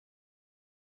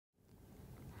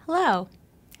Hello,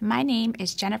 my name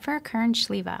is Jennifer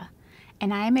Kern-Sliwa,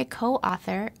 and I am a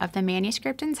co-author of the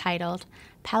manuscript entitled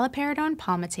Paliperidone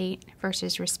palmitate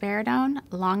versus risperidone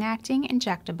long-acting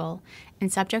injectable in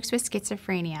subjects with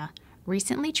schizophrenia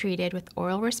recently treated with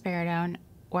oral risperidone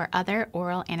or other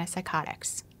oral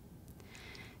antipsychotics.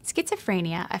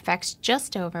 Schizophrenia affects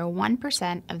just over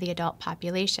 1% of the adult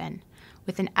population,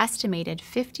 with an estimated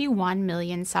 51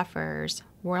 million sufferers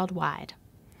worldwide.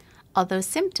 Although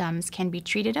symptoms can be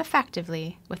treated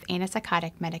effectively with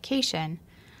antipsychotic medication,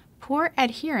 poor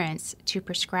adherence to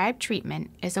prescribed treatment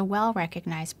is a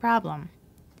well-recognized problem.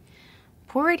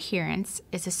 Poor adherence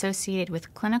is associated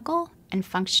with clinical and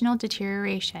functional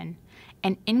deterioration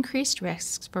and increased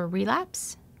risks for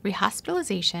relapse,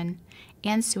 rehospitalization,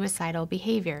 and suicidal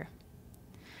behavior.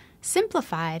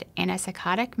 Simplified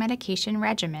antipsychotic medication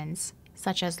regimens,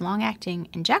 such as long-acting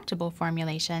injectable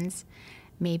formulations,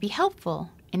 may be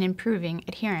helpful in improving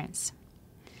adherence.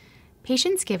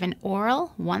 Patients given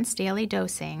oral once-daily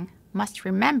dosing must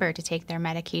remember to take their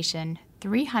medication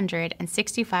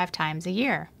 365 times a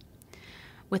year.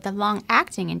 With a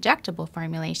long-acting injectable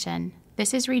formulation,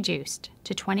 this is reduced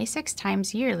to 26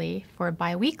 times yearly for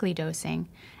biweekly dosing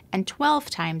and 12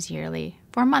 times yearly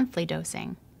for monthly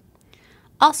dosing.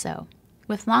 Also,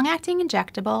 with long-acting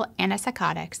injectable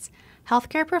antipsychotics,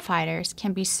 healthcare providers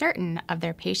can be certain of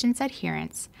their patients'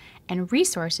 adherence, and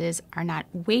resources are not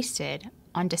wasted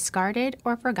on discarded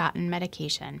or forgotten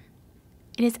medication.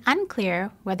 It is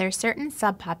unclear whether certain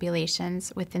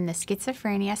subpopulations within the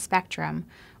schizophrenia spectrum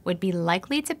would be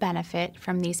likely to benefit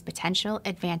from these potential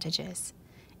advantages.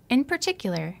 In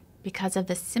particular, because of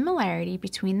the similarity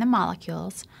between the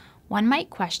molecules, one might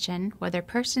question whether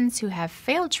persons who have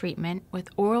failed treatment with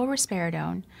oral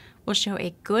risperidone will show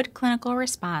a good clinical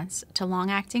response to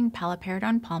long-acting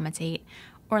paliperidone palmitate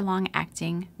or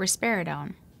long-acting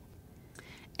risperidone.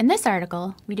 In this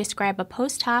article, we describe a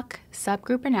post-hoc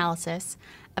subgroup analysis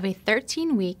of a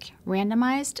 13-week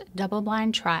randomized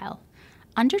double-blind trial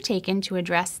undertaken to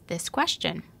address this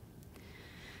question.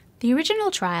 The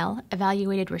original trial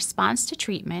evaluated response to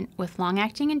treatment with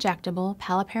long-acting injectable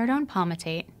paliperidone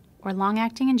palmitate or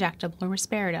long-acting injectable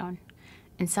risperidone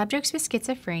in subjects with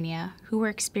schizophrenia who were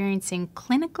experiencing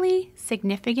clinically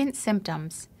significant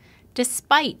symptoms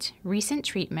despite recent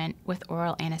treatment with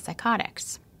oral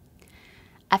antipsychotics.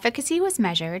 Efficacy was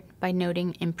measured by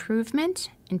noting improvement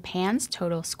in PANSS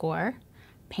total score,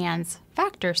 PANSS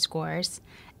factor scores,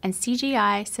 and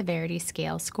CGI severity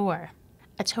scale score.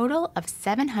 A total of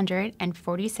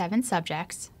 747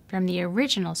 subjects from the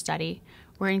original study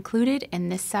were included in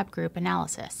this subgroup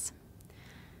analysis.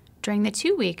 During the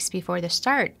 2 weeks before the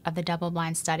start of the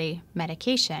double-blind study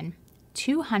medication,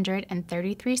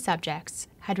 233 subjects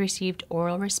had received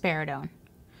oral risperidone.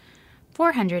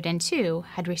 402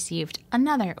 had received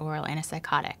another oral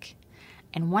antipsychotic,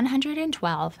 and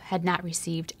 112 had not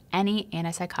received any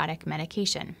antipsychotic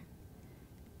medication.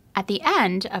 At the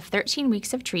end of 13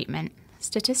 weeks of treatment,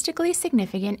 statistically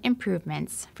significant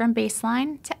improvements from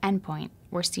baseline to endpoint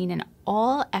were seen in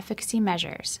all efficacy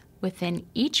measures within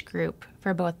each group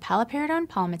for both paliperidone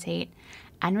palmitate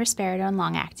and risperidone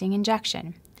long-acting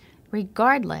injection,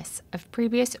 regardless of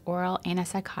previous oral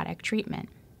antipsychotic treatment.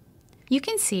 You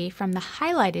can see from the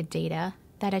highlighted data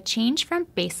that a change from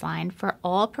baseline for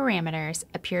all parameters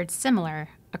appeared similar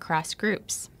across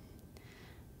groups.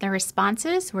 The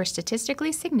responses were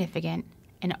statistically significant,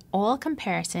 and all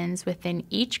comparisons within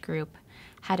each group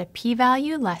had a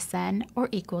p-value less than or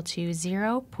equal to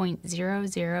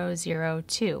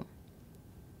 0.0002.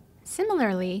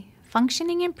 Similarly,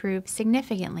 functioning improved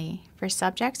significantly for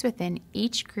subjects within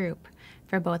each group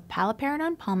for both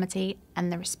paliperidone palmitate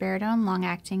and the risperidone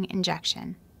long-acting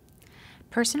injection.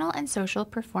 Personal and Social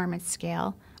Performance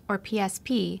Scale, or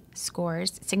PSP,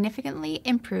 scores significantly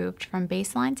improved from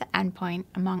baseline to endpoint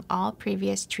among all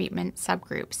previous treatment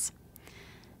subgroups.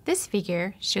 This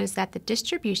figure shows that the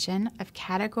distribution of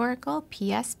categorical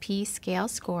PSP scale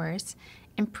scores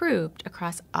improved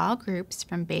across all groups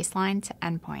from baseline to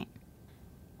endpoint.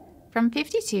 From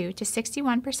 52 to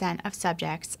 61% of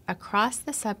subjects across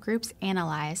the subgroups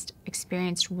analyzed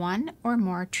experienced one or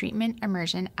more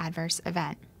treatment-emergent adverse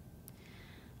event.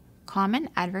 Common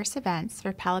adverse events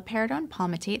for paliperidone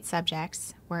palmitate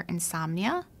subjects were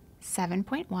insomnia,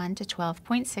 7.1 to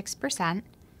 12.6%,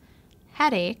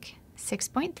 headache,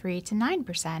 6.3 to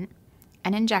 9%,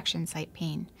 and injection site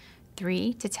pain,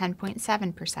 3 to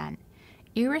 10.7%,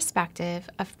 irrespective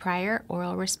of prior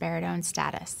oral risperidone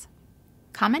status.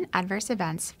 Common adverse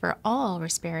events for all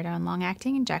risperidone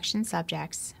long-acting injection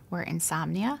subjects were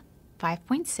insomnia,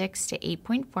 5.6 to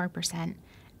 8.4%,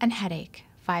 and headache,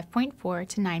 5.4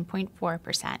 to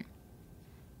 9.4%.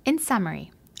 In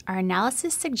summary, Our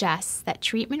analysis suggests that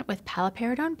treatment with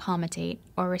paliperidone palmitate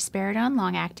or risperidone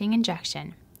long-acting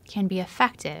injection can be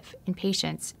effective in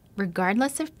patients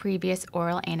regardless of previous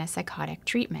oral antipsychotic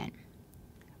treatment.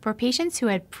 For patients who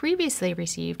had previously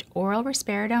received oral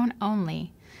risperidone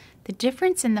only, the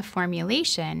difference in the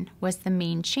formulation was the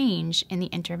main change in the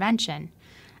intervention,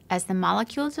 as the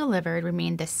molecule delivered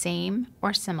remained the same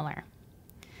or similar.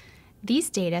 These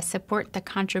data support the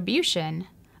contribution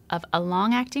of a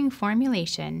long-acting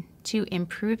formulation to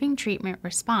improving treatment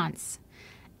response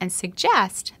and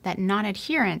suggest that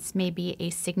non-adherence may be a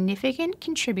significant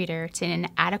contributor to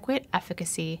inadequate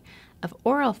efficacy of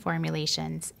oral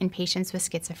formulations in patients with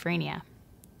schizophrenia.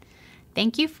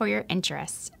 Thank you for your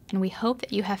interest, and we hope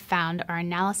that you have found our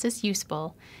analysis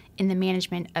useful in the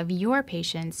management of your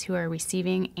patients who are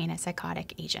receiving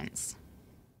antipsychotic agents.